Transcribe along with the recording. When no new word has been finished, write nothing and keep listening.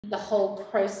the whole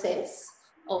process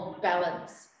of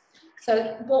balance.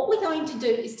 So what we're going to do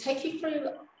is take you through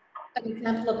an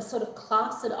example of a sort of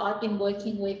class that I've been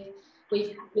working with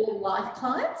real life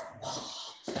clients.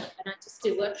 And I just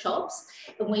do workshops,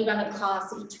 and we run a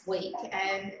class each week.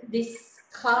 And this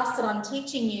class that I'm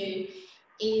teaching you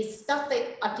is stuff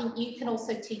that I think you can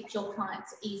also teach your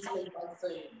clients easily by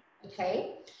Zoom,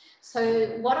 okay?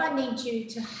 So what I need you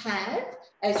to have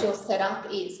as your setup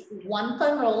is one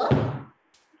foam roller,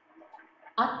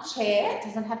 a chair, it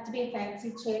doesn't have to be a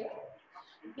fancy chair.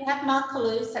 If you have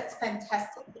markaloos, that's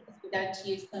fantastic because we're going to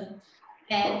use them.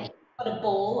 And if you've got a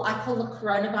ball, I call the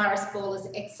coronavirus ball is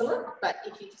excellent, but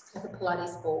if you just have a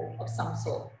Pilates ball of some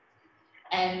sort.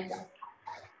 And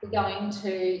we're going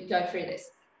to go through this.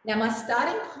 Now, my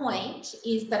starting point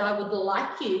is that I would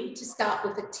like you to start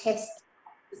with a test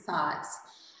exercise.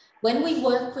 When we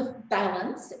work with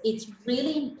balance, it's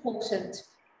really important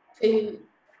to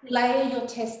layer your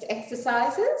test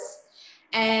exercises.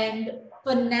 And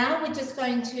for now, we're just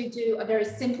going to do a very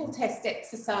simple test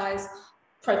exercise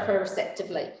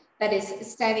proprioceptively. That is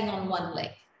standing on one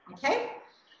leg, okay?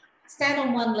 Stand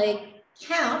on one leg,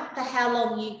 count for how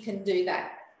long you can do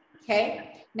that,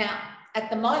 okay? Now, at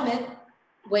the moment,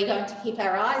 we're going to keep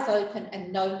our eyes open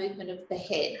and no movement of the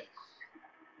head.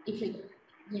 If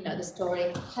you know the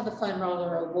story, have a foam roller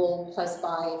or a wall close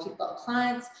by if you've got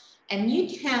clients, and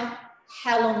you count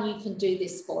how long you can do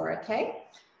this for, okay?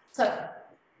 So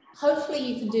hopefully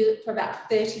you can do it for about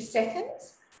 30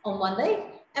 seconds on one leg,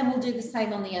 and we'll do the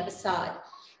same on the other side.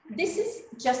 This is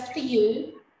just for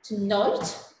you to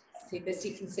note, see this,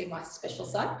 you can see my special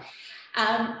side,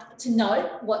 to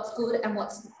note what's good and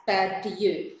what's bad for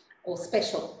you or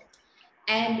special.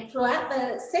 And throughout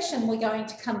the session, we're going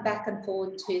to come back and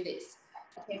forward to this.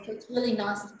 Okay, so it's really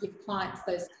nice to give clients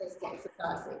those test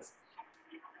exercises.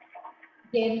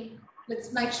 Then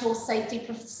let's make sure safety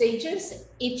procedures.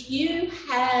 If you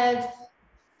have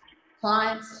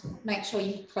clients, make sure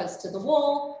you're close to the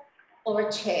wall or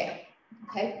a chair,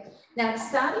 okay? Now, the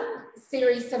starting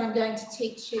series that I'm going to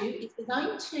teach you is we're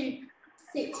going to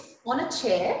sit on a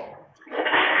chair,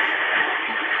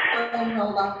 foam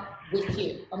roller with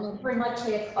you. I'm going to bring my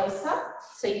chair closer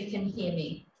so you can hear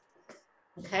me,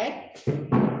 okay?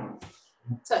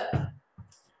 So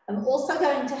I'm also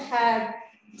going to have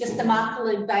just a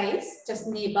markerloo base just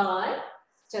nearby,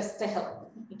 just to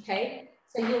help, okay?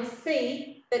 So you'll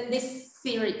see that this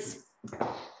series,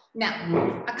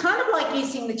 now, I kind of like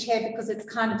using the chair because it's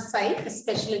kind of safe,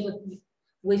 especially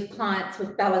with clients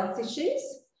with balance issues.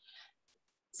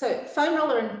 So foam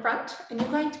roller in front, and you're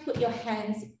going to put your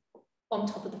hands on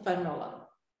top of the foam roller.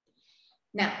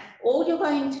 Now, all you're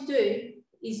going to do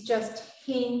is just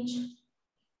hinge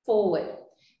forward.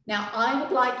 Now, I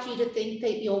would like you to think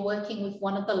that you're working with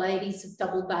one of the ladies of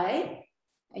Double Bay,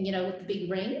 and you know, with the big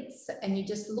rings, and you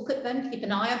just look at them, keep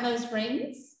an eye on those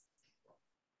rings,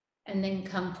 and then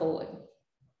come forward,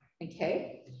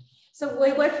 okay? So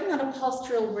we're working on a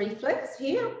postural reflex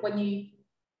here. When you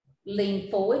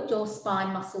lean forward, your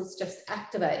spine muscles just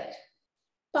activate.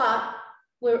 But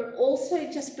we're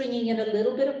also just bringing in a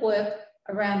little bit of work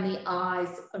around the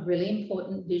eyes, a really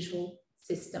important visual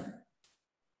system.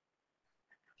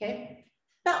 Okay,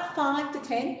 about 5 to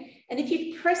 10. And if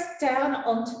you press down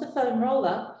onto the foam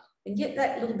roller and get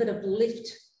that little bit of lift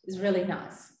is really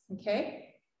nice, okay?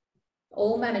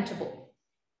 All manageable.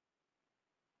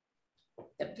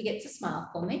 Don't forget to smile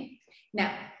for me.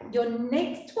 Now, your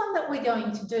next one that we're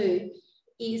going to do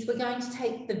is we're going to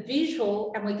take the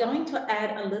visual and we're going to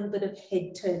add a little bit of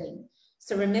head turning.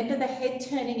 So remember, the head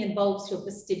turning involves your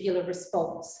vestibular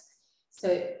response.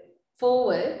 So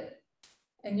forward,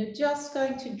 and you're just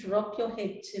going to drop your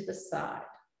head to the side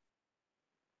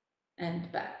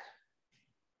and back.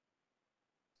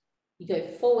 You go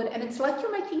forward, and it's like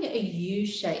you're making a U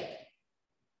shape.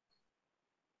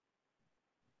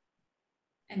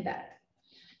 And back.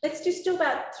 Let's just do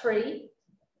about 3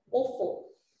 or 4.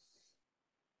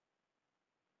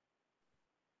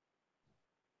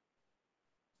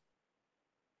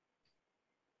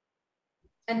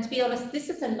 And to be honest, this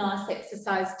is a nice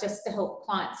exercise just to help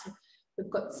clients who've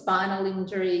got spinal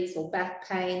injuries or back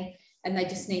pain, and they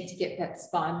just need to get that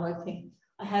spine working.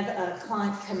 I have a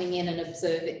client coming in and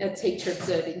observing, a teacher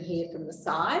observing here from the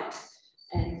side,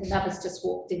 and another's just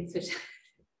walked in.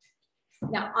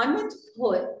 Now, I'm going to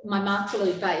put my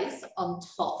markerloo base on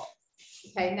top.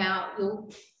 Okay, now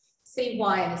you'll see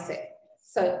why in a sec.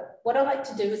 So what I like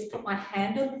to do is put my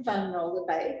hand on the foam roller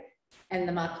base and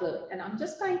the markerloo, and I'm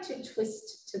just going to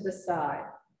twist to the side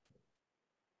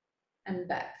and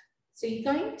back. So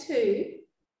you're going to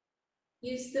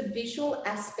use the visual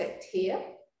aspect here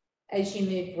as you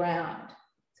move round.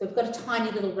 So we've got a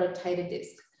tiny little rotator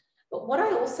disc. But what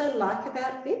I also like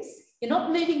about this, you're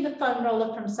not moving the foam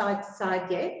roller from side to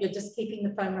side yet. You're just keeping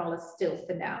the foam roller still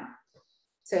for now.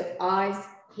 So eyes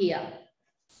here.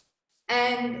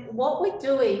 And what we're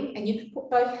doing, and you can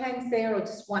put both hands there or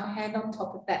just one hand on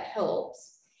top if that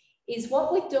helps, is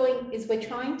what we're doing is we're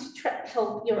trying to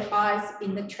help your eyes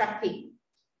in the trapping.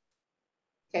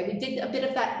 Okay, we did a bit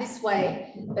of that this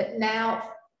way, but now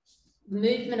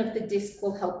movement of the disc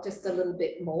will help just a little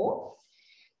bit more.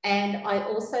 And I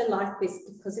also like this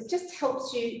because it just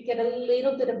helps you get a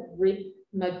little bit of rib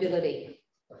mobility.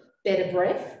 Better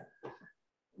breath,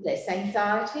 less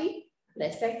anxiety,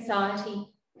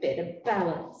 better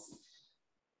balance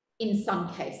in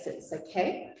some cases,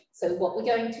 okay? So what we're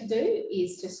going to do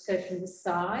is just go from the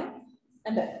side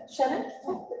and back. Shannon,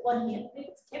 put one here,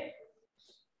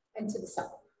 and to the side.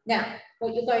 Now,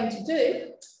 what you're going to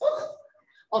do,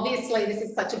 obviously this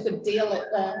is such a good deal at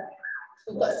the,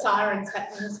 we've got sirens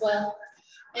happening as well,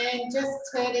 and just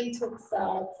turning to the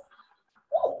side.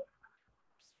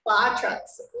 Fire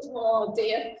trucks, oh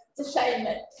dear, it's a shame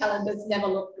that calendars never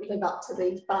live up to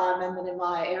the firemen in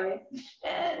my area.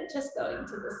 And just going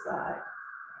to the side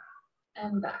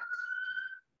and back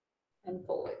and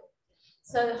forward.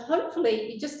 So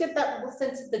hopefully you just get that little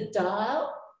sense of the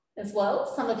dial as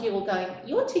well. Some of you are going,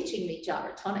 you're teaching me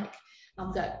gyrotonic.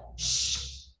 I'm going,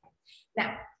 shh.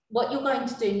 Now, what you're going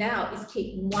to do now is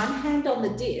keep one hand on the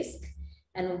disc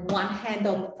and one hand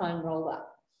on the foam roller.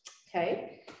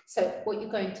 Okay, so what you're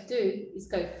going to do is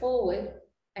go forward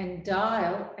and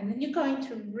dial, and then you're going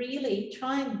to really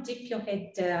try and dip your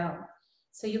head down.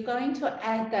 So you're going to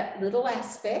add that little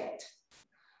aspect,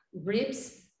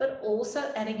 ribs, but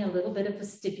also adding a little bit of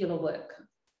vestibular work.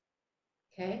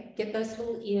 Okay, get those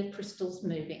little ear crystals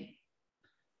moving.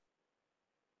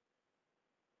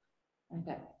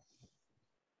 Okay.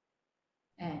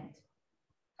 And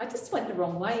I just went the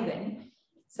wrong way then.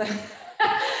 So,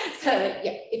 so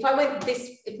yeah, if I went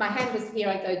this, if my hand was here,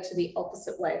 I go to the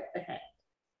opposite way of the hand.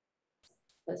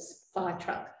 This fire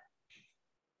truck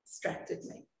distracted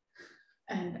me.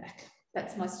 And back.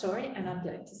 That's my story, and I'm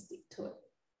going to stick to it.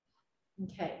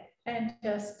 Okay, and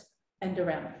just and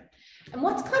around. And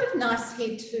what's kind of nice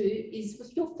here too is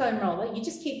with your foam roller, you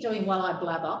just keep doing while I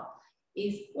blabber,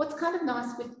 is what's kind of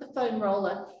nice with the foam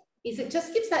roller is it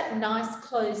just gives that nice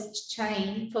closed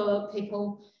chain for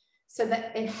people so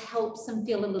that it helps them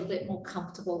feel a little bit more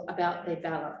comfortable about their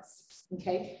balance.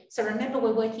 Okay, so remember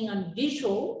we're working on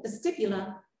visual,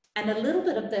 vestibular, and a little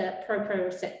bit of the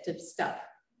proprioceptive stuff.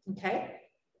 Okay,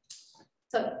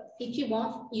 so if you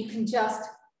want, you can just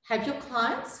have your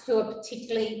clients who are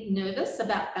particularly nervous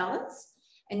about balance,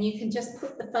 and you can just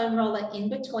put the foam roller in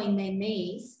between their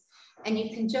knees, and you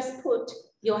can just put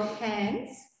your hands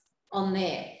on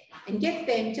there and get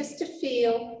them just to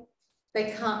feel they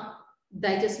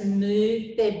just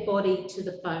move their body to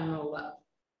the foam roller.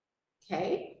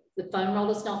 Okay, the foam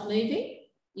roller's not moving.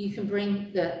 You can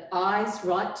bring the eyes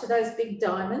right to those big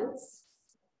diamonds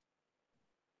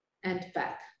and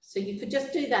back. So you could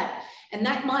just do that. And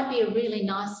that might be a really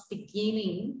nice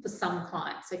beginning for some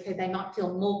clients. Okay, they might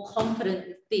feel more confident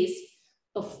with this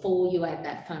before you add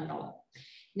that foam roller.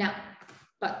 Now,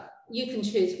 but you can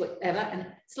choose whatever, and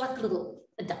it's like a little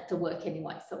adductor work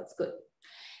anyway, so it's good.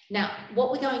 Now,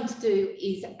 what we're going to do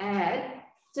is add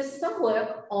just some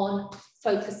work on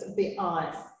focus of the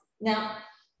eyes. Now,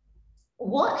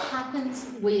 what happens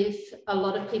with a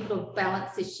lot of people with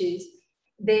balance issues,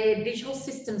 their visual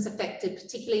system's affected,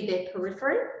 particularly their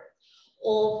periphery,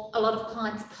 or a lot of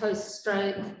clients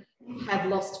post-stroke have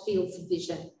lost fields of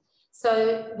vision.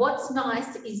 So what's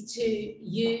nice is to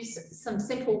use some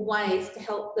simple ways to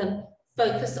help them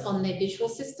focus on their visual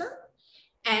system.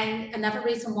 And another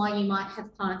reason why you might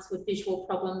have clients with visual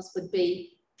problems would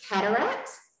be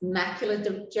cataracts, macular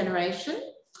degeneration.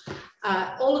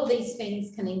 All of these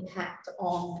things can impact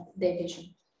on their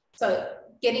vision. So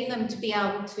getting them to be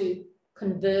able to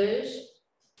converge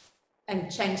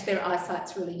and change their eyesight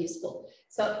is really useful.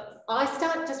 So I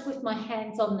start just with my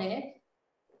hands on there,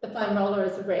 the foam roller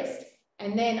as a rest,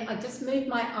 and then I just move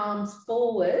my arms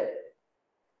forward,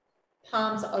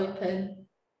 palms open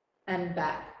and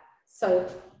back. So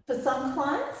for some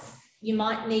clients, you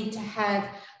might need to have,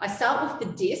 I start with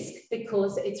the disc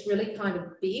because it's really kind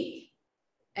of big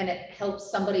and it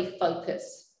helps somebody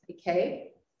focus, okay?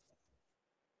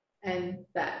 And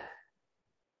back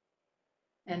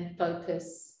and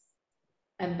focus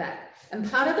and back. And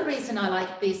part of the reason I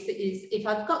like this is if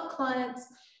I've got clients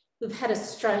who've had a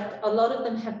stroke, a lot of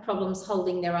them have problems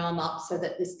holding their arm up so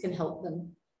that this can help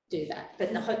them do that.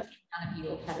 But hopefully none of you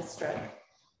have had a stroke.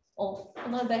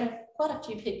 Although there are quite a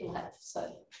few people have, so.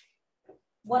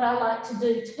 what I like to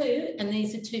do too, and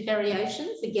these are two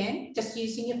variations, again, just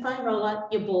using your foam roller,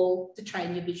 your ball to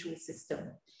train your visual system,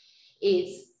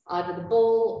 is either the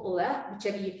ball or that,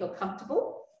 whichever you feel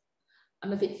comfortable.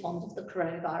 I'm a bit fond of the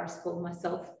coronavirus ball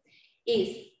myself.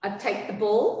 Is I take the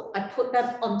ball, I put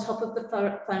that on top of the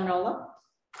foam roller.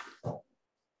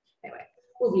 Anyway,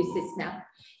 we'll use this now.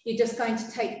 You're just going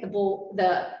to take the ball,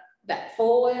 that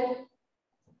forward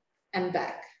and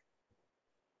back,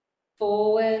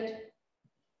 forward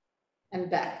and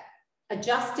back,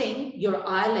 adjusting your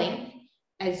eye length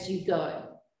as you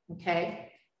go,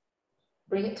 okay?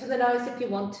 Bring it to the nose if you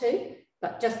want to,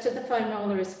 but just to the foam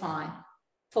roller is fine.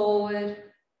 Forward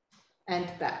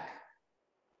and back,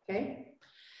 okay?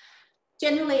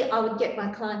 Generally, I would get my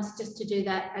clients just to do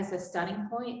that as a starting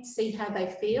point, see how they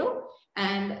feel.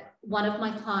 And one of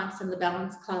my clients in the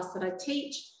balance class that I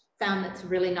teach found that's a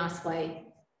really nice way.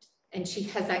 And she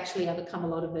has actually overcome a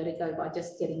lot of vertigo by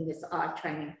just getting this eye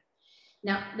training.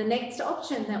 Now, the next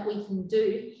option that we can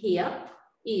do here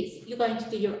is you're going to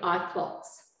do your eye clocks.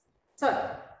 So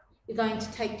you're going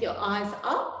to take your eyes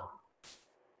up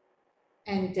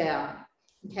and down,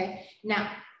 okay?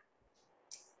 Now,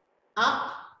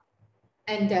 up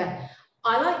and down.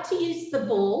 I like to use the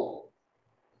ball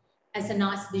as a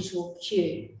nice visual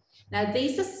cue. Now,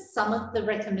 these are some of the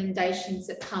recommendations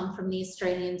that come from the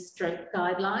Australian Stroke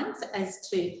Guidelines as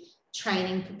to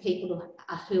training for people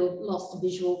who have lost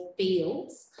visual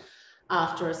fields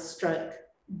after a stroke.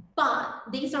 But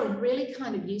these are really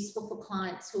kind of useful for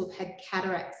clients who have had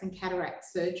cataracts and cataract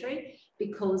surgery,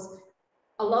 because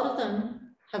a lot of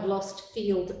them have lost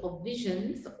field of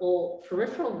visions or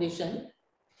peripheral vision.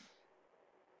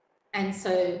 And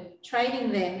so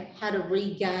training them how to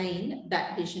regain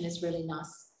that vision is really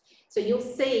nice. So you'll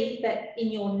see that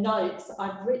in your notes,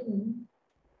 I've written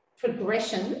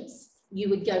progressions. You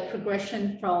would go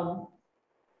progression from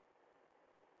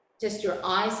just your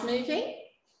eyes moving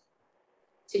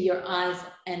to your eyes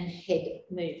and head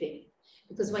moving.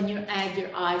 Because when you add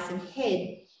your eyes and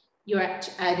head, you're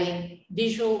adding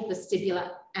visual, vestibular,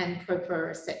 and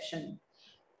proprioception.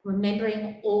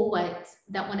 Remembering always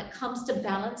that when it comes to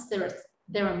balance,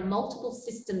 there are multiple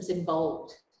systems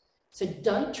involved. So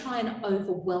don't try and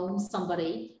overwhelm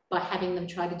somebody by having them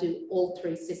try to do all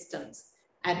three systems.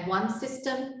 Add one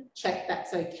system, check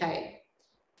that's okay.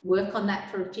 Work on that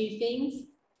for a few things,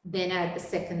 then add the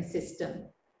second system.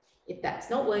 If that's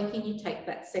not working, you take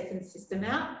that second system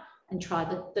out and try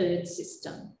the third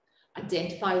system.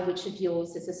 Identify which of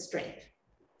yours is a strength.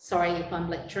 Sorry if I'm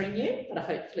lecturing you, but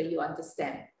hopefully you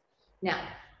understand. Now,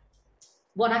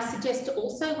 what I suggest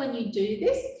also when you do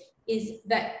this is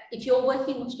that if you're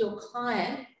working with your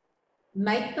client,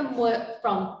 make them work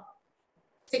from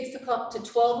 6 o'clock to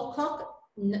 12 o'clock,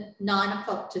 9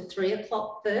 o'clock to 3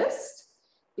 o'clock first,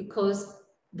 because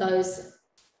those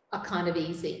are kind of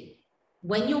easy.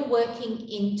 When you're working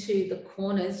into the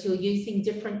corners, you're using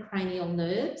different cranial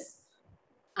nerves,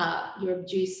 your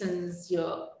abducens,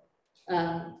 your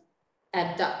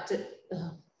abductor,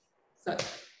 so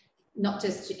not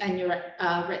just, and your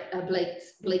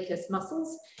obliquus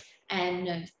muscles, and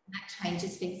that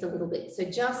changes things a little bit. So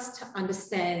just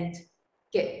understand,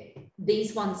 get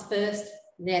these ones first,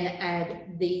 then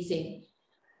add these in.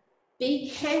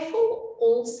 Be careful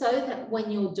also that when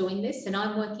you're doing this, and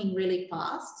I'm working really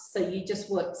fast, so you just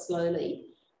work slowly,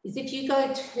 is if you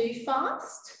go too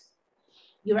fast,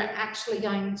 you're actually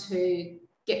going to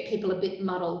get people a bit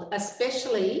muddled,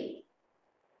 especially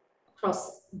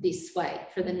across this way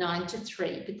for the 9 to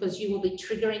 3, because you will be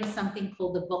triggering something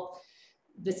called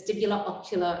the vestibular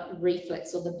ocular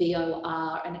reflex, or the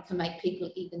VOR, and it can make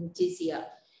people even dizzier.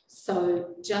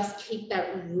 So just keep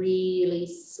that really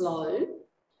slow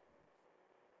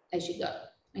as you go,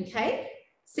 okay?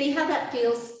 See how that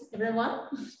feels, everyone?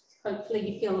 Hopefully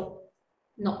you feel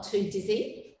not too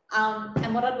dizzy.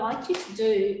 And what I'd like you to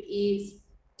do is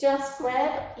just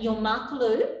grab your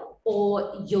Markaloo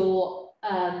or your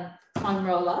foam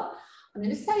roller. I'm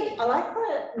going to say, I like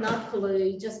the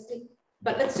Markaloo,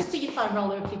 but let's just do your foam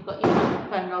roller if you've got your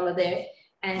foam roller there,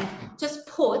 and just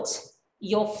put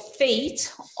your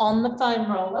feet on the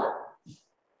foam roller,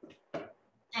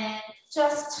 and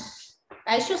just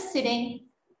as you're sitting,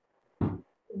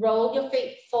 roll your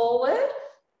feet forward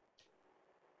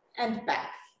and back.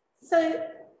 So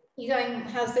you're going,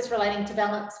 how's this relating to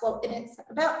balance? Well, it's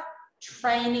about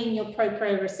training your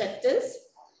proprioceptors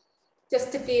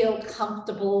just to feel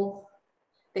comfortable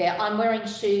there. I'm wearing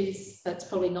shoes, so it's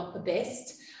probably not the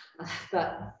best,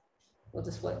 but we'll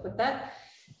just work with that.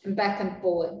 And back and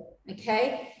forward,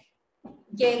 okay?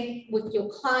 Again, with your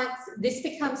clients, this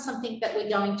becomes something that we're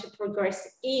going to progress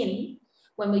in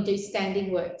when we do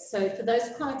standing work. So for those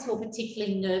clients who are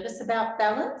particularly nervous about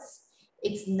balance,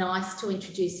 it's nice to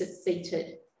introduce it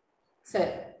seated.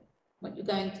 So what you're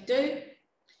going to do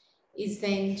is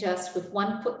then just with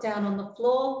one foot down on the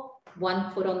floor,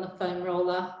 one foot on the foam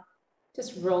roller,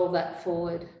 just roll that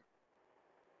forward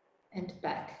and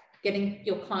back, getting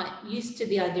your client used to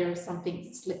the idea of something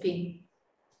slipping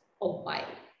away.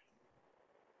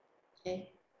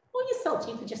 Okay, or yourself,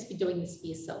 you could just be doing this for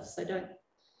yourself, so don't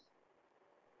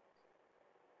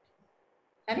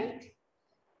panic.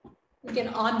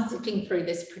 Again, I'm zipping through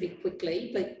this pretty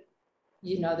quickly, but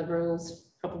you know the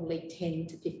rules, probably 10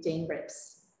 to 15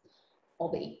 reps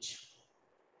of each.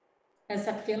 How's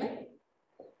that feeling?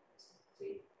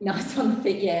 Nice on the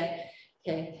feet, yeah.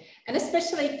 Okay. And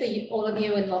especially for you, all of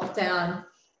you in lockdown,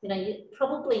 you know, you're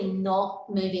probably not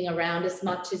moving around as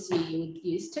much as you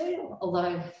used to,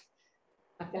 although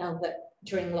I found that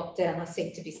during lockdown, I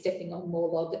seem to be stepping on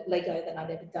more Lego than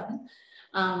I've ever done.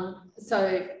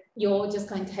 So you're just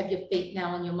going to have your feet now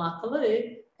on your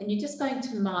Markaloo, and you're just going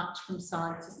to march from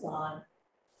side to side.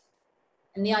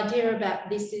 And the idea about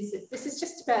this is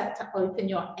just about to open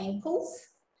your ankles.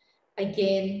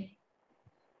 Again,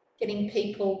 getting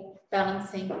people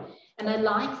balancing. And I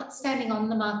like standing on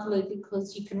the Markaloo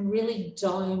because you can really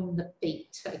dome the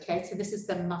feet, okay? So this is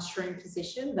the mushroom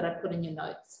position that I put in your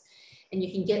notes. And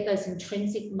you can get those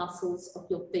intrinsic muscles of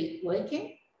your feet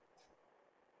working.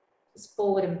 Just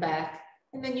forward and back.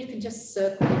 And then you can just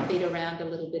circle your feet around a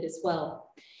little bit as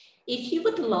well. If you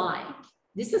would like,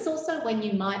 this is also when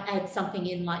you might add something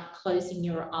in like closing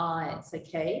your eyes,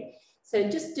 okay? So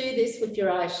just do this with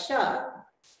your eyes shut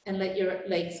and let your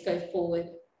legs go forward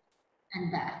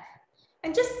and back.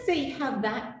 And just see how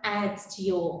that adds to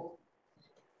your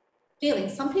feeling.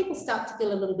 Some people start to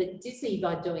feel a little bit dizzy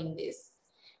by doing this.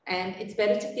 And it's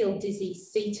better to feel dizzy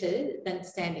seated than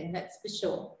standing, that's for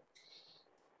sure.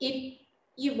 If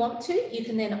you want to, you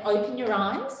can then open your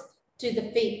eyes, do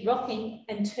the feet rocking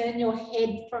and turn your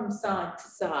head from side to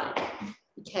side,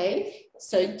 okay?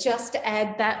 So just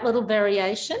add that little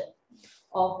variation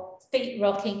of feet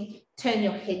rocking, turn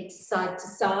your head side to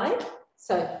side.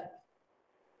 So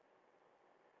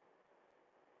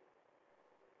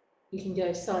you can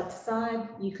go side to side,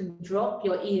 you can drop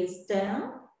your ears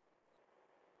down,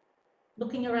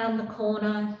 looking around the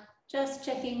corner, just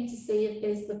checking to see if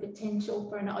there's the potential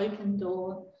for an open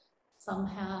door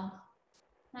somehow,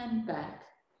 and back.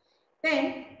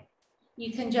 Then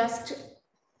you can just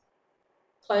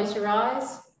close your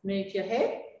eyes, move your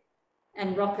head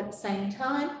and rock at the same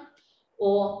time,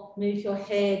 or move your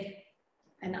head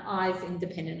and eyes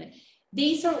independently.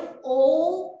 These are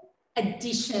all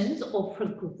additions or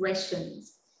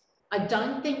progressions. I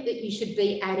don't think that you should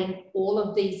be adding all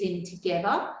of these in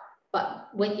together, but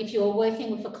if you're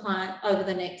working with a client over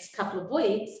the next couple of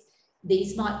weeks,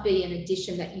 these might be an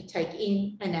addition that you take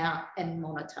in and out and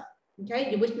monitor.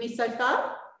 Okay, you with me so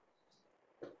far?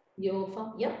 You're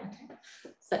fine? Yeah,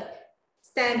 okay. So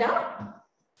stand up,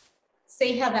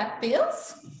 see how that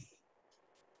feels.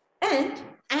 And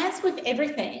as with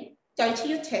everything, go to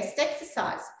your test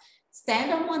exercise.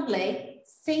 Stand on one leg,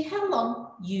 see how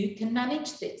long you can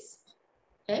manage this.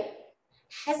 Okay,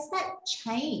 has that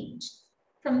changed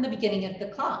from the beginning of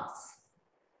the class?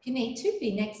 If you need to,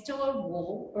 be next to a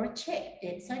wall or a chair,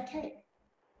 it's okay.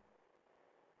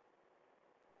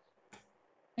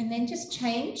 And then just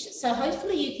change. So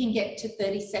hopefully you can get to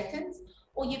 30 seconds,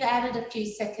 or you've added a few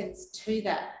seconds to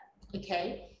that,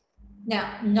 okay?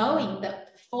 Now, knowing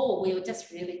that before we were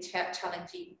just really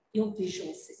challenging your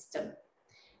visual system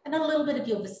and a little bit of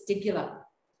your vestibular.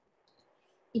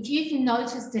 If you've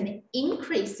noticed an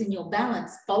increase in your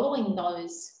balance following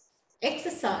those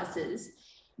exercises,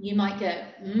 you might go,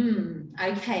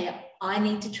 okay, I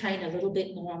need to train a little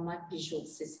bit more on my visual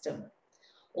system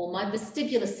or my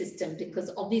vestibular system,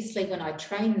 because obviously when I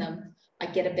train them, I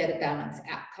get a better balance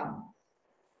outcome,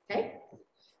 okay?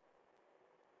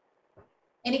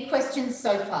 Any questions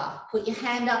so far? Put your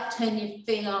hand up, turn your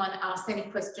thing on, ask any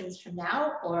questions from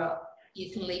now, or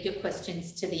you can leave your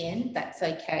questions to the end, that's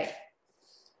okay.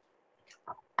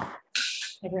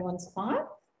 Everyone's fine?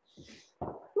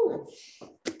 Ooh.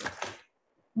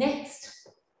 Next,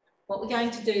 what we're going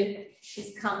to do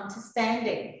is come to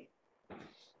standing.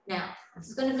 Now, I'm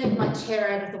just going to move my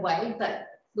chair out of the way, but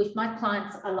with my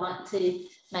clients, I like to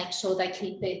make sure they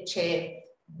keep their chair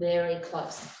very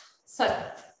close. So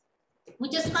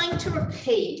we're just going to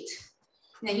repeat.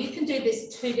 Now, you can do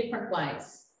this two different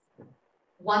ways.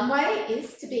 One way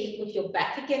is to be with your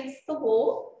back against the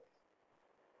wall,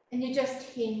 and you just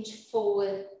hinge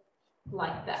forward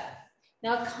like that.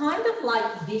 Now, I kind of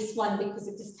like this one because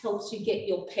it just helps you get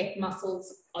your pec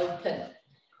muscles open.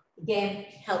 Again,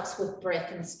 helps with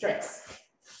breath and stress.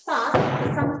 But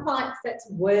for some clients, that's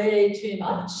way too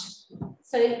much.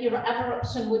 So your other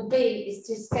option would be is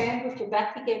to stand with your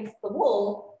back against the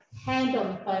wall, hand on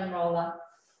the foam roller,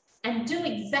 and do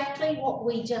exactly what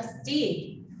we just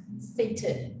did,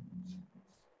 seated.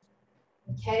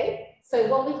 Okay, so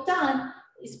what we've done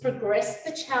is progress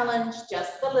the challenge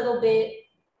just a little bit.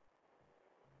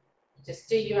 Just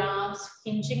do your arms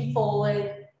hinging forward,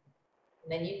 and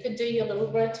then you could do your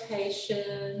little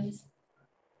rotations.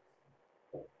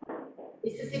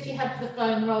 This is if you have the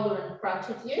foam roller in front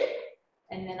of you,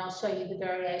 and then I'll show you the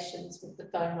variations with the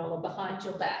foam roller behind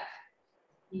your back.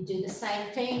 You do the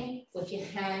same thing with your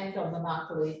hand on the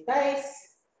marker leaf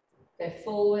base, go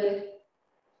forward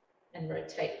and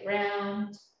rotate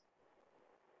round,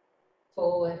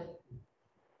 forward,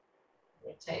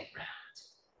 rotate round.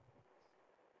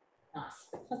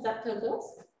 Nice. How's that feel,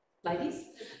 girls? Ladies?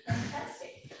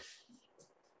 Fantastic.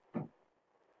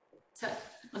 So,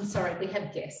 I'm sorry, we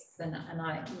have guests, and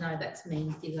I know that's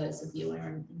mean for those of you who are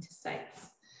in interstates.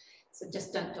 So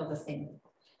just don't bother them.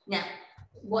 Now,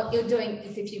 what you're doing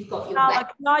is if you've got your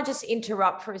back... Can I just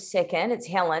interrupt for a second? It's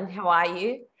Helen. How are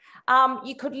you?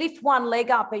 You could lift one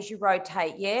leg up as you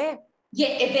rotate, yeah? Yeah,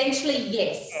 eventually,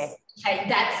 yes. Yeah. Okay,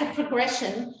 that's a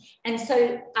progression. And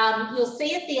so you'll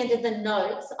see at the end of the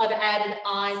notes, I've added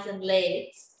eyes and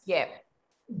legs. Yeah.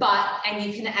 And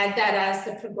you can add that as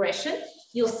the progression.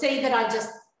 You'll see that I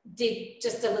just did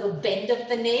just a little bend of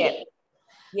the knee.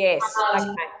 Yeah. Yes.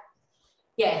 Okay.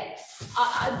 Yeah.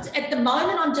 At the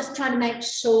moment, I'm just trying to make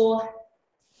sure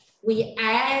we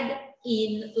add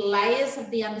in layers of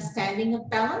the understanding of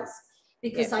balance,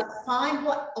 because I find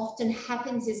what often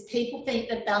happens is people think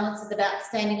that balance is about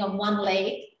standing on one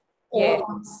leg or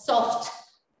on soft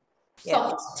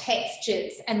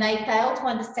textures, and they fail to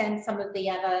understand some of the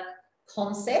other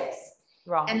concepts.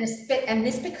 Right. And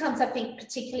this becomes, I think,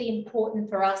 particularly important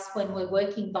for us when we're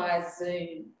working via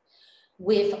Zoom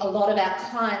with a lot of our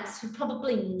clients who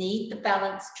probably need the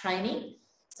balance training.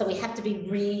 So we have to be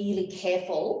really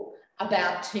careful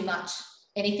about too much,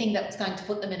 anything that's going to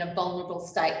put them in a vulnerable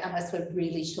state unless we're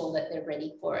really sure that they're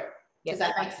ready for it. Yep. Does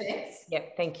that make sense?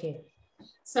 Yep, thank you.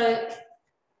 So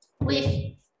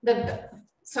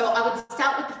I would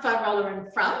start with the foam roller in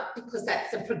front because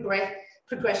that's a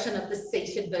progression of the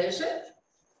seated version.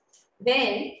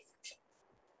 Then,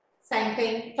 same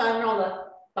thing, foam roller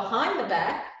behind the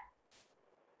back,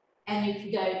 and you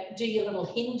can go do your little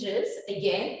hinges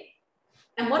again.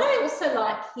 And what I also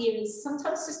like here is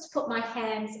sometimes just to put my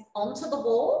hands onto the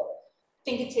wall,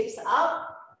 fingertips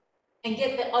up, and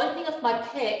get the opening of my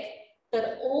pec,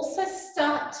 but also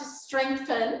start to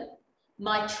strengthen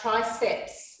my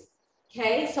triceps.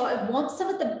 Okay, so I want some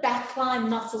of the backline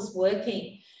muscles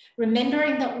working.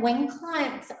 Remembering that when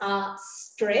clients are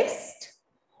stressed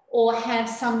or have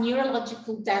some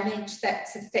neurological damage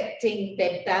that's affecting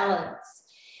their balance,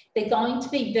 they're going to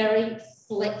be very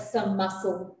flexor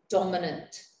muscle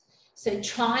dominant. So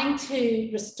trying to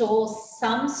restore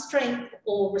some strength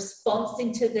or response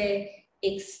into their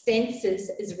extensors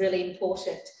is really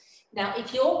important. Now,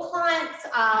 if your clients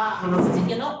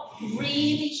you're not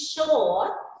really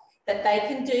sure that they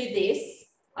can do this,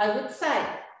 I would say,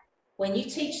 when you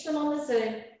teach them on the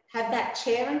Zoom, have that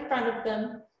chair in front of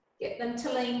them, get them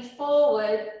to lean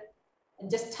forward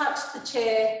and just touch the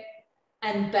chair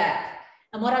and back.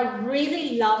 And what I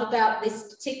really love about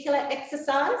this particular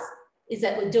exercise is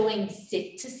that we're doing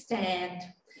sit to stand.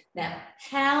 Now,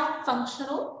 how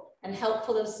functional and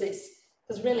helpful is this?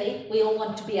 Because really, we all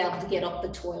want to be able to get off the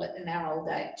toilet in our old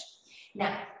age.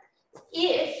 Now,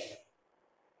 if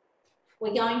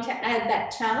we're going to add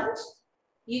that challenge,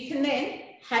 you can then,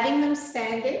 having them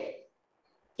standing,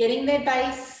 getting their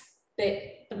base,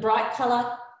 the bright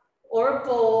colour or a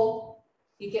ball,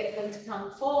 you get them to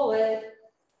come forward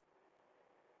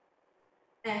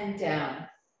and down,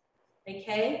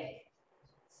 okay?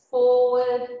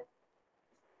 Forward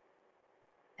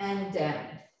and down.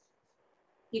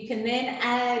 You can then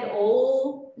add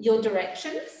all your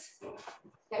directions.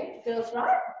 Okay, feels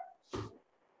right?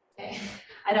 Okay,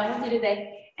 I don't want you to do that.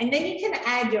 And then you can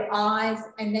add your eyes,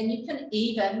 and then you can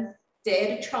even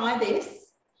dare to try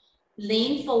this.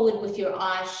 Lean forward with your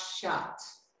eyes shut.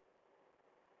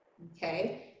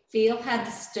 Okay, feel how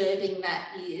disturbing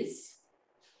that is.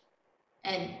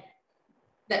 And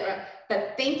that,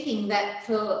 but thinking that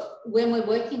for when we're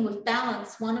working with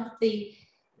balance, one of the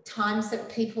times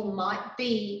that people might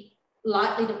be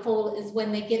likely to fall is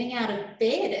when they're getting out of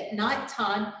bed at night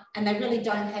time and they really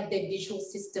don't have their visual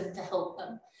system to help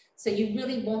them. So you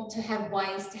really want to have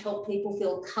ways to help people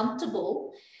feel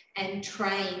comfortable and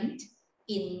trained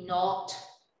in not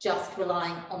just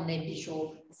relying on their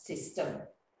visual system.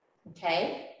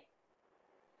 Okay?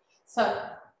 So,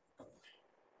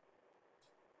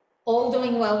 all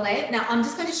doing well there. Now, I'm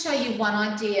just going to show you one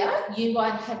idea. You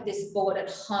won't have this board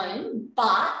at home,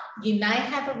 but you may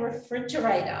have a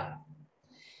refrigerator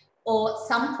or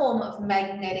some form of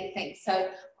magnetic thing. So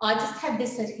I just have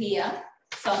this at here.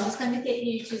 So I'm just going to get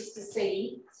you just to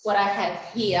see what I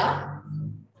have here.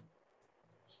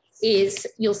 Is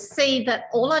you'll see that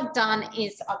all I've done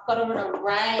is I've got an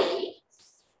array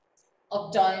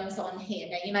of domes on here.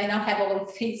 Now, you may not have all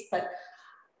of these, but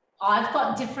I've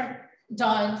got different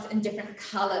domes and different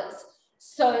colours.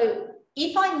 So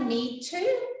if I need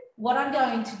to, what I'm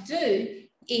going to do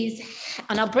is,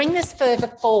 and I'll bring this further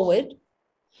forward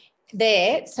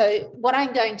there. So what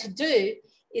I'm going to do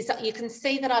is that you can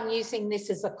see that I'm using this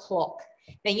as a clock.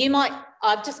 Now you might,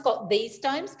 I've just got these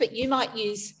domes, but you might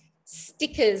use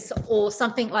stickers or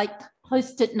something like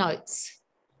Post-it notes,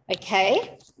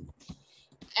 okay?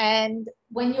 And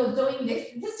when you're doing this,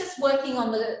 this is just working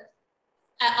on the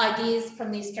ideas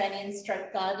from the Australian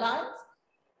Stroke Guidelines,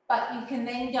 but you can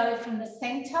then go from the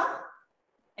centre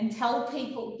and tell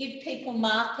people, give people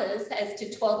markers as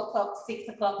to 12 o'clock, 6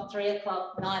 o'clock, 3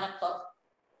 o'clock, 9 o'clock,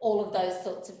 all of those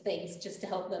sorts of things just to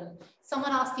help them.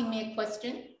 Someone asking me a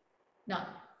question? No,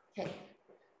 okay.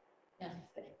 No.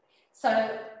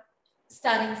 So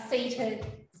starting seated,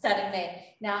 starting there.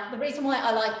 Now, the reason why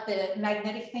I like the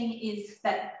magnetic thing is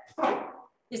that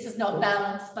this is not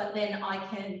balanced, but then I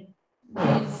can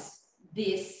use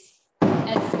this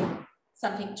as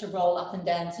something to roll up and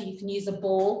down. So you can use a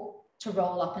ball to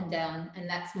roll up and down, and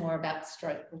that's more about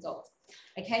stroke results.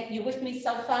 Okay, you with me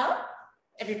so far?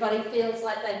 Everybody feels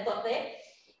like they've got there?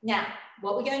 Now,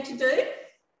 what we're going to do,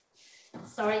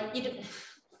 sorry,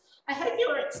 I hope you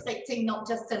were expecting not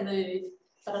just a move,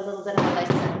 but a little bit of a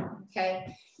lesson,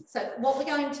 okay? So what we're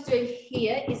going to do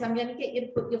here is I'm going to get you to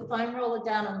put your foam roller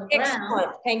down on the ground.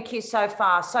 Excellent. Thank you so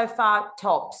far. So far,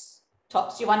 tops.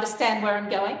 Tops. You understand where I'm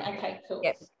going? Okay, cool.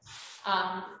 Yep.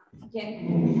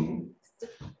 Again.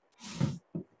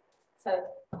 So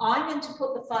I'm going to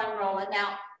put the foam roller.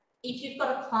 Now, if you've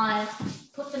got a client,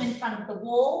 put them in front of the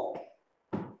wall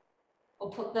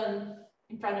or put them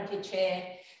in front of your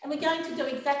chair. And we're going to do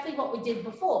exactly what we did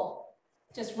before.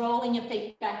 Just rolling your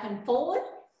feet back and forward,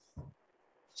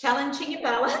 challenging your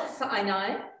balance, I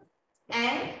know,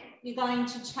 and you're going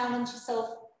to challenge yourself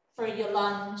for your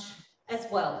lunge as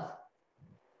well,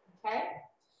 okay?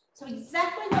 So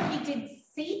exactly what we did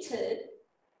seated,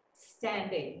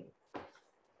 standing.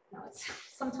 No,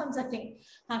 sometimes I think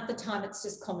half the time it's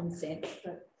just common sense,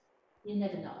 but you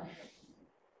never know.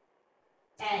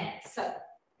 And so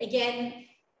again,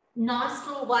 nice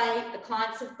little way, the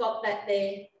clients have got that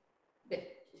there. But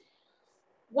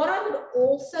what I would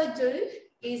also do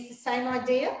is the same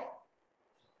idea,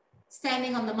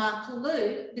 standing on the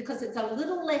Markaloo, because it's a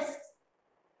little less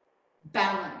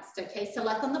balanced, okay? So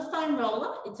like on the foam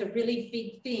roller, it's a really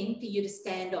big thing for you to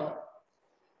stand on.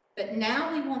 But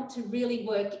now we want to really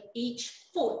work each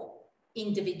foot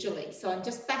individually. So I'm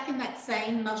just back in that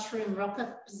same mushroom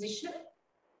rocker position,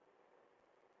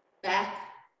 back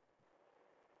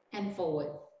and forward.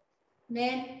 And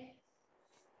then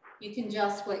you can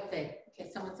just work there. Okay,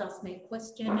 someone's asked me a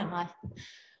question and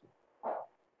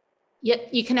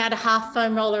you can add a half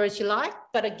foam roller as you like,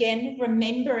 but again,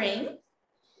 remembering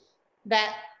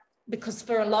that because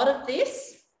for a lot of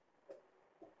this,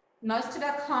 most of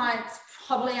our clients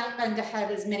probably aren't going to have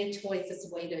as many toys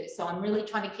as we do. So I'm really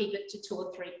trying to keep it to 2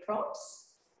 or 3 props.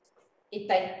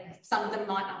 Some of them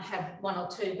might not have 1 or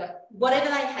 2, but whatever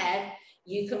they have,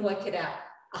 you can work it out.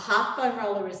 A half foam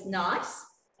roller is nice.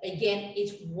 Again,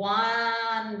 it's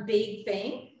one big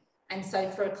thing. And so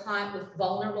for a client with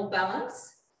vulnerable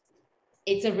balance,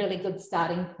 it's a really good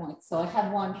starting point. So I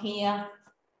have one here.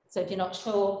 So if you're not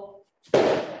sure,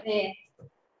 there.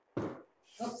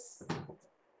 Oops.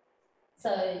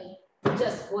 So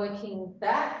just working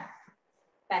back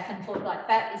and forth like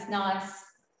that is nice.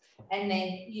 And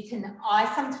then you can,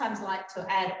 I sometimes like to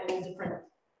add all different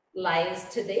layers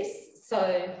to this.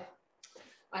 So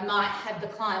I might have the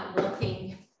client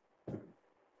walking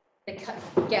the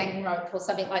gang rope or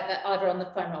something like that, either on the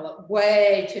foam roller,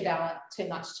 way too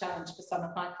much challenge for some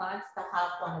of my clients. The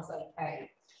half one is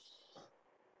okay.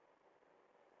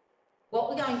 What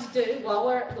we're going to do while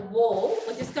we're at the wall,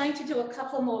 we're just going to do a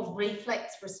couple more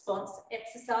reflex response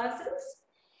exercises.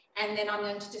 And then I'm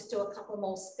going to just do a couple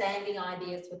more standing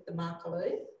ideas with the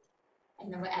Markaloo.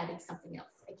 And then we're adding something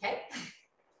else, okay?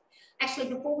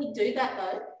 Actually, before we do that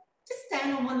though, just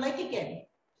stand on one leg again.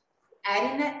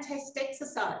 Add in that test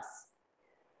exercise.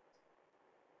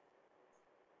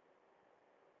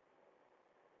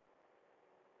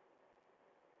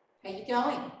 How you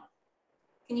going?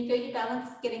 Can you feel your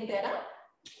balance is getting better?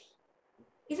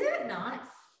 Isn't it nice?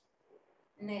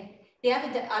 And then the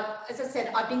other day, as I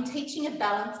said, I've been teaching a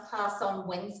balance class on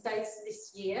Wednesdays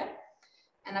this year,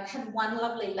 and I've had one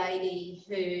lovely lady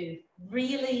who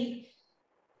really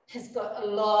has got a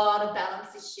lot of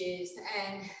balance issues,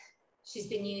 and she's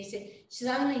been using, she's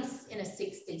only in her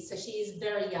 60s, so she is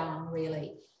very young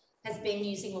really, has been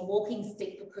using a walking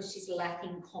stick because she's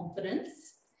lacking confidence,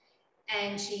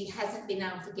 and she hasn't been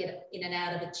able to get in and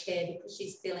out of a chair because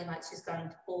she's feeling like she's going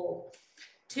to fall.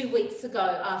 2 weeks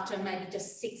ago, after maybe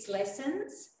just 6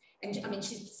 lessons, and I mean,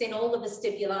 she's seen all the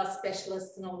vestibular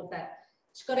specialists and all of that,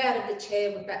 she got out of the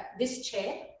chair with this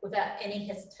chair without any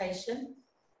hesitation,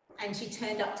 and she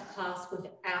turned up to class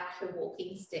without her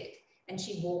walking stick, and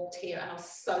she walked here, and I was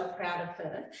so proud of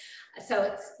her. So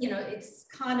it's, you know, it's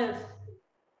kind of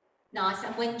nice.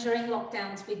 And when during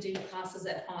lockdowns, we do classes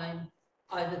at home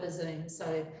over the Zoom,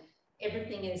 so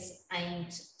everything is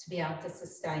aimed to be able to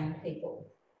sustain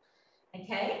people.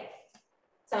 Okay,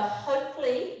 so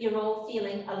hopefully you're all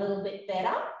feeling a little bit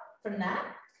better from that.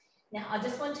 Now, I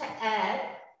just want to add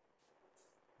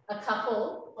a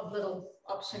couple of little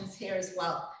options here as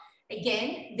well.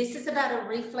 Again, this is about a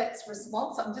reflex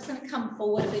response. I'm just going to come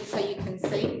forward a bit so you can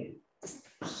see. Just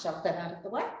shove that out of the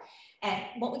way. And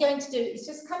what we're going to do is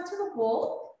just come to the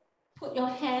wall, put your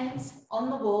hands on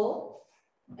the wall,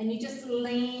 and you just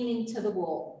lean into the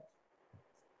wall.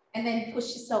 And then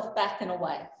push yourself back and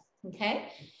away. Okay,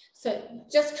 so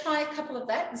just try a couple of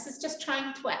that. This is just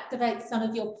trying to activate some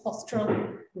of your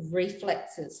postural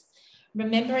reflexes.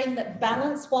 Remembering that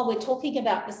balance, while we're talking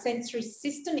about the sensory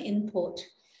system input,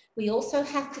 we also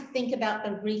have to think about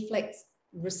the reflex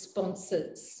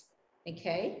responses.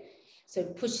 Okay, so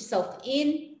push yourself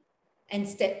in and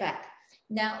step back.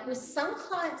 Now, with some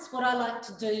clients, what I like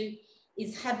to do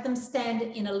is have them stand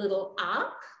in a little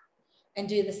arc and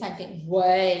do the same thing.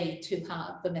 Way too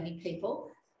hard for many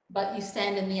people. But you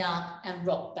stand in the arc and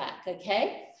rock back,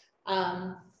 okay?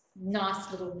 Nice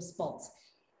little response.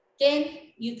 Again,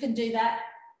 you can do that.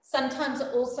 Sometimes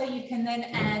also you can then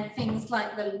add things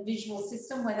like the visual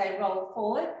system where they roll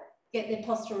forward, get their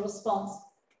postural response,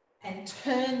 and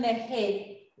turn their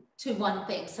head to one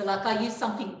thing. So like I use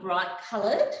something bright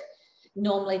coloured.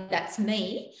 Normally that's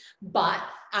me, but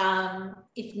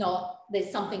if not,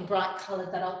 there's something bright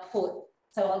coloured that I'll put.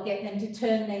 So I'll get them to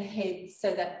turn their head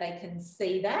so that they can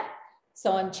see that.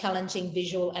 So I'm challenging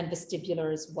visual and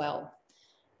vestibular as well.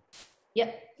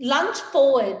 Yep, lunge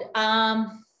forward.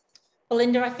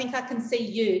 Belinda, I think I can see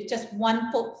you. Just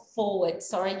 1 foot forward.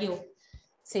 Sorry, you'll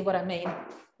see what I mean.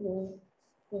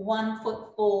 1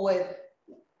 foot forward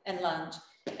and lunge.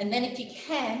 And then if you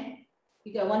can,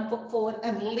 you go 1 foot forward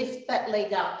and lift that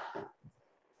leg up.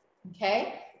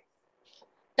 Okay?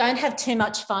 Don't have too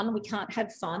much fun. We can't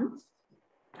have fun.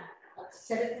 I've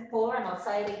said it before and I'll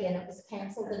say it again. It was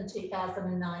cancelled in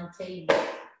 2019.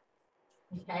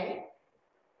 Okay?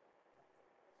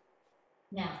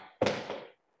 Now,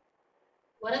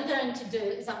 what I'm going to do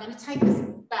is I'm going to take this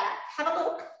back. Have a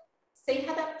look. See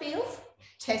how that feels?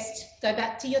 Test. Go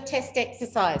back to your test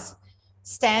exercise.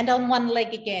 Stand on one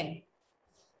leg again.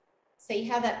 See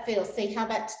how that feels. See how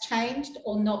that's changed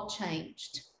or not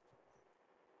changed.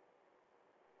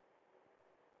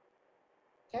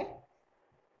 Okay.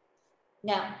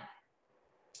 Now,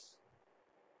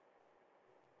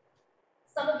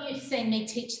 some of you have seen me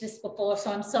teach this before,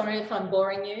 so I'm sorry if I'm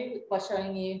boring you by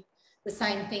showing you the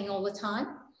same thing all the time.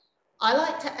 I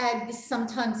like to add this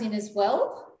sometimes in as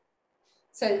well.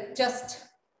 So just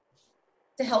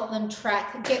to help them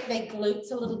track, get their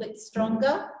glutes a little bit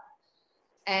stronger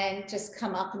and just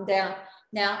come up and down.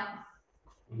 Now,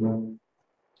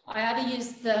 I either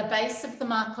use the base of the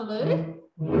Markaloo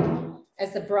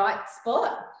as a bright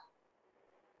spot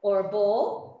or a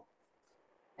ball.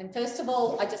 And first of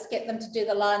all, I just get them to do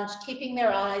the lunge, keeping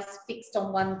their eyes fixed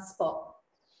on one spot.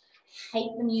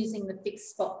 Hate them using the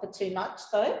fixed spot for too much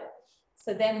though.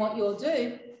 So then what you'll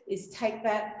do is take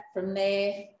that from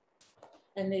there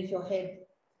and move your head.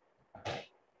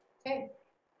 Okay.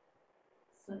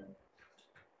 So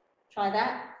try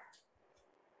that.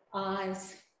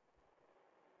 Eyes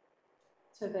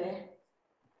to there.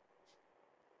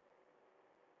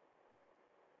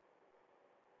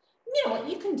 You know what,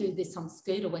 you can do this on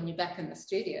scooter when you're back in the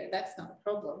studio. That's not a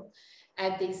problem.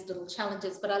 Add these little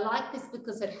challenges, but I like this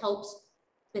because it helps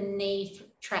the knee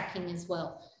tracking as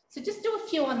well. So just do a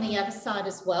few on the other side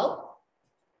as well.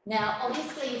 Now,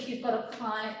 obviously, if you've got a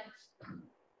client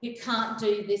who can't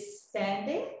do this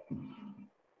standing,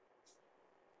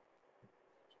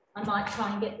 I might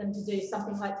try and get them to do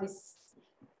something like this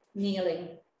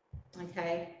kneeling,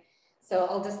 okay? So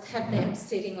I'll just have them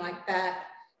sitting like that.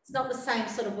 It's not the same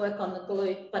sort of work on the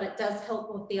glute, but it does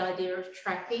help with the idea of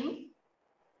trapping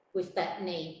with that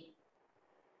knee,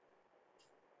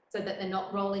 so that they're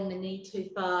not rolling the knee too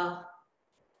far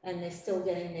and they're still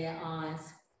getting their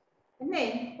eyes. And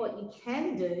then what you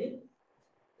can do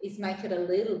is make it a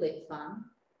little bit fun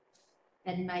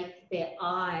and make their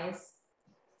eyes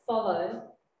follow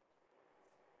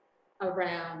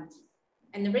around.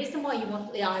 And the reason why you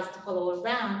want the eyes to follow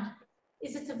around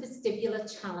is it's a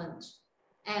vestibular challenge.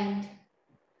 And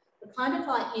I kind of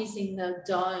like using the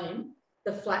dome,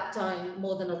 the flat dome,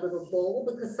 more than a little ball,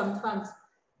 because sometimes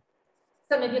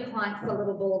some of your clients, the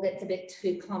little ball gets a bit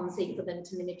too clumsy for them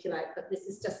to manipulate, but this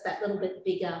is just that little bit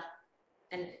bigger.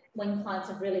 And when clients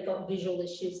have really got visual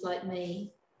issues like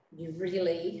me, you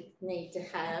really need to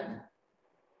have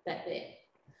that there.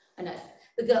 I know,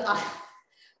 the girl,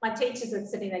 my teachers are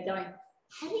sitting there going,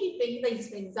 how do you bring these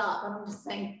things up? And I'm just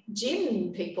saying,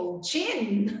 gin, people,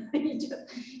 gin. You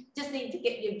just need to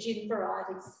get your gin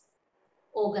varieties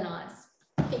organised.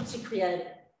 Keeps you creative.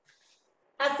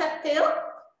 How's that feel?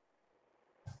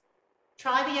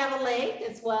 Try the other leg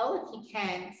as well if you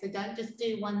can. So don't just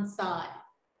do one side.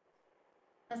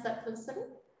 How's that feel, Sybil?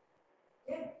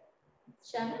 Yeah.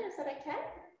 Shannon, is that okay?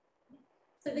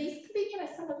 So these could be,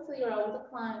 some of your older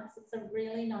clients. It's a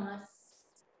really nice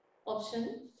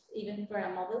option, even for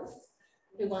our mothers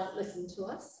who won't listen to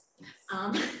us.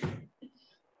 It's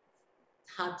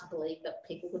hard to believe that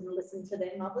people wouldn't listen to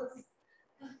their mothers.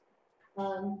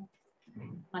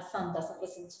 My son doesn't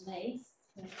listen to me.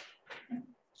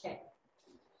 Okay.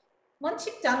 Once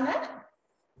you've done that,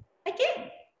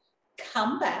 again,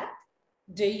 come back,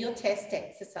 do your test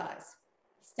exercise.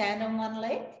 Stand on one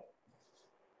leg,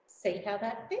 see how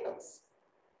that feels.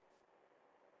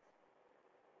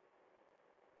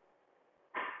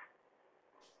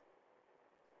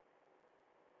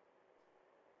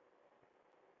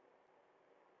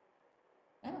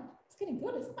 Oh, it's getting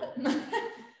good, isn't it?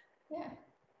 Yeah.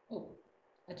 Oh,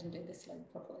 I didn't do this leg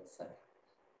properly, so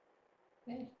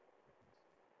yeah.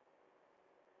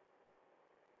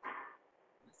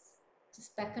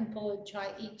 Just back and forward, try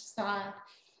each side,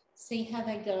 see how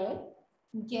they go.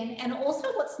 Again, and also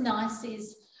what's nice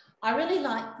is I really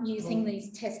like using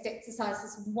these test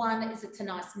exercises. One is it's a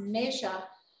nice measure,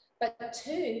 but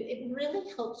two, it really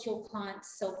helps your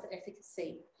client's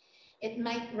self-efficacy. It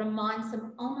reminds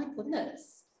them, oh my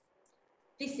goodness,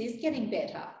 this is getting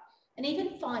better. And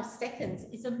even 5 seconds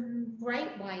is a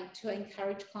great way to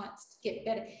encourage clients to get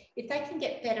better. If they can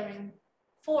get better in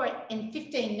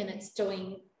 15 minutes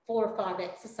doing 4 or 5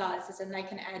 exercises and they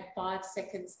can add 5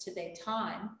 seconds to their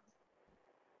time,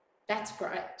 that's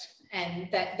great. And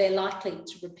that they're likely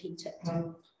to repeat it.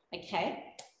 Okay,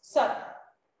 so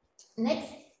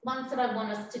next ones that I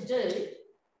want us to do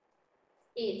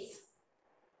is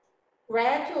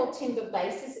grab your timber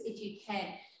bases if you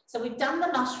can. So we've done the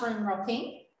mushroom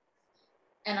rocking,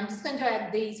 and I'm just going to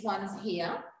add these ones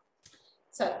here.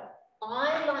 So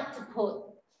I like to put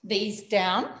these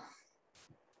down,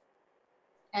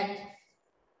 and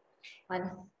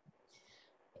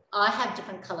I have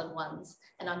different coloured ones,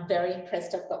 and I'm very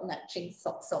impressed I've got matching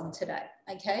socks on today,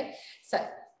 okay? So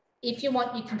if you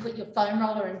want, you can put your foam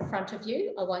roller in front of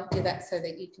you. I won't do that so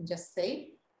that you can just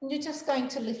see. And you're just going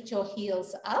to lift your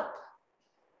heels up,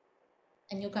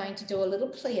 and you're going to do a little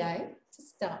plie to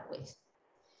start with.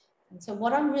 And so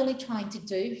what I'm really trying to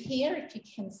do here, if you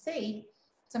can see,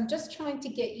 is I'm just trying to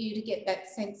get you to get that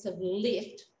sense of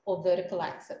lift or vertical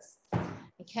axis,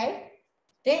 okay?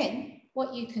 Then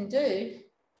what you can do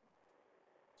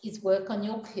is work on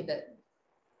your pivot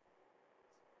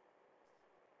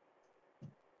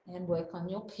and work on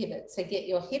your pivot. So get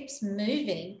your hips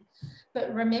moving,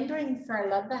 but remembering for a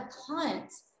lot of our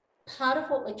clients, part of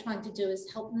what we're trying to do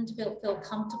is help them to feel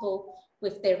comfortable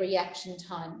with their reaction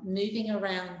time, moving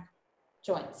around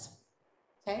joints,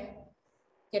 okay?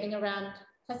 Getting around,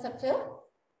 how's that feel?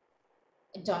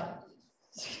 Don't.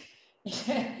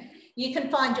 You can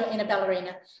find your inner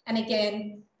ballerina. And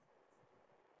again,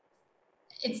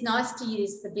 it's nice to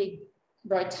use the big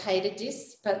rotator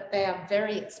discs, but they are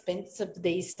very expensive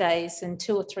these days, and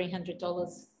 $200 or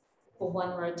 $300 for one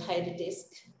rotator disc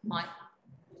might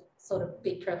sort of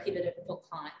be prohibitive for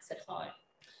clients at home.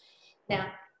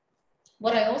 Now,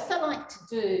 what I also like to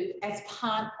do as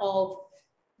part of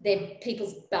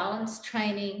people's balance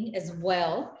training as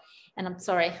well, and I'm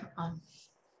sorry,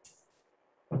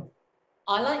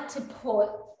 I like to put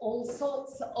all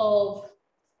sorts of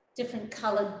different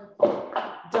coloured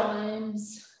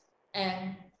domes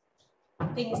and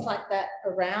things like that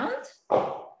around.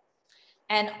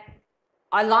 And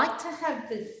I like to have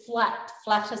the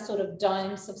flatter sort of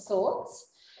domes of sorts.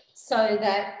 so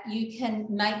that you can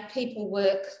make people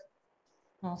work.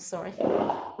 Oh, sorry.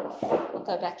 I'll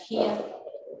go back here.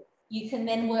 You can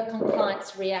then work on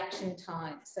clients' reaction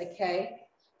times, okay?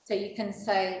 So you can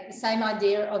say the same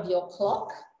idea of your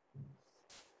clock.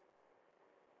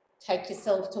 Take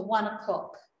yourself to 1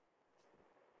 o'clock.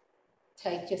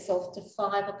 Take yourself to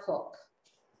 5 o'clock.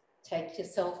 Take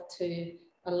yourself to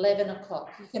 11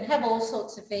 o'clock. You can have all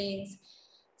sorts of things,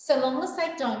 so long as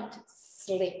they don't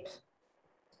slip,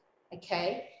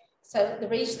 okay? So the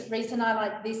reason I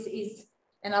like this is,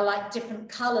 and I like different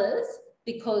colours,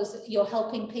 because you're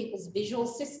helping people's visual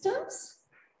systems.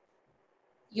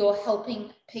 You're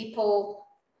helping people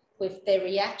with their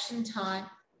reaction time,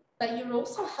 but you're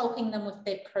also helping them with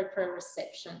their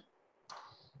proprioception.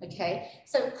 Okay,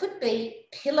 so it could be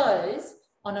pillows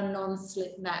on a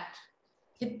non-slip mat.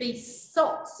 It could be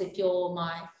socks if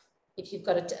you've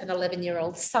got an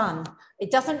 11-year-old son. It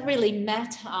doesn't really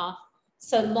matter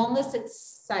so long as it's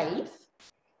safe,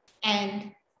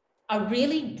 and a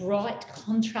really bright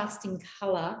contrasting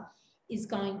colour is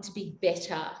going to be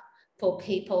better for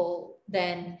people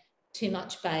than too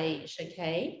much beige,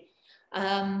 okay?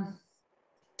 Let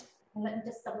me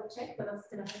just double check what else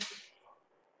did I have.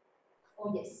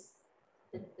 Oh, yes.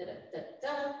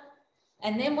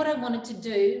 And then what I wanted to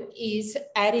do is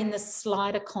add in the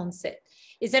slider concept.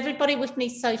 Is everybody with me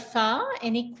so far?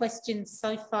 Any questions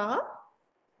so far?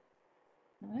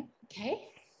 No? Okay.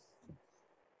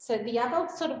 So the other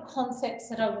sort of concepts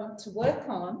that I want to work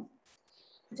on,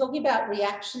 talking about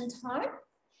reaction time,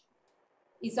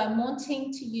 is I'm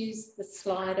wanting to use the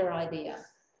slider idea.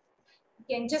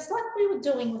 Again, just like we were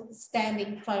doing with the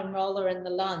standing foam roller and the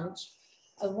lunge,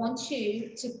 I want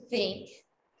you to think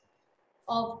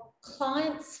of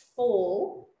clients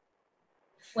fall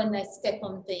when they step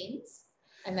on things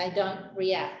and they don't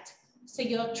react. So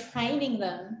you're training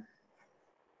them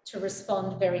to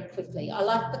respond very quickly. I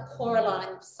like the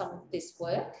Coraline for some of this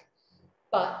work,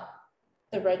 but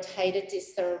the rotator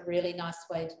discs are a really nice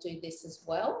way to do this as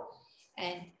well.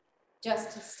 And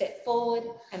just to step forward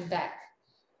and back.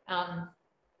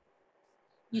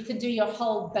 You could do your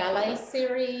whole ballet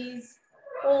series,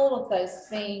 all of those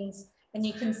things. And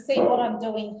you can see what I'm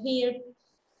doing here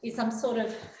is I'm sort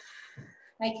of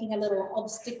making a little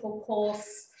obstacle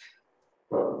course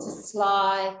to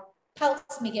slide.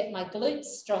 Helps me get my glutes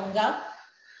stronger,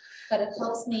 but it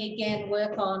helps me again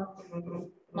work on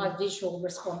my visual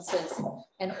responses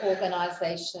and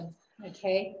organisation,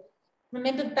 okay?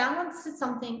 Remember, balance is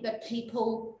something that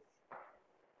people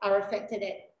are affected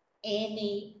at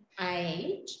any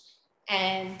age,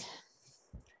 and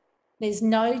there's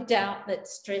no doubt that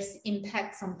stress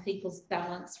impacts on people's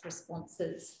balance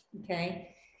responses,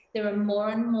 okay? There are more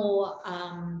and more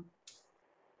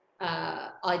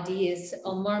ideas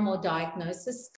or more and more diagnoses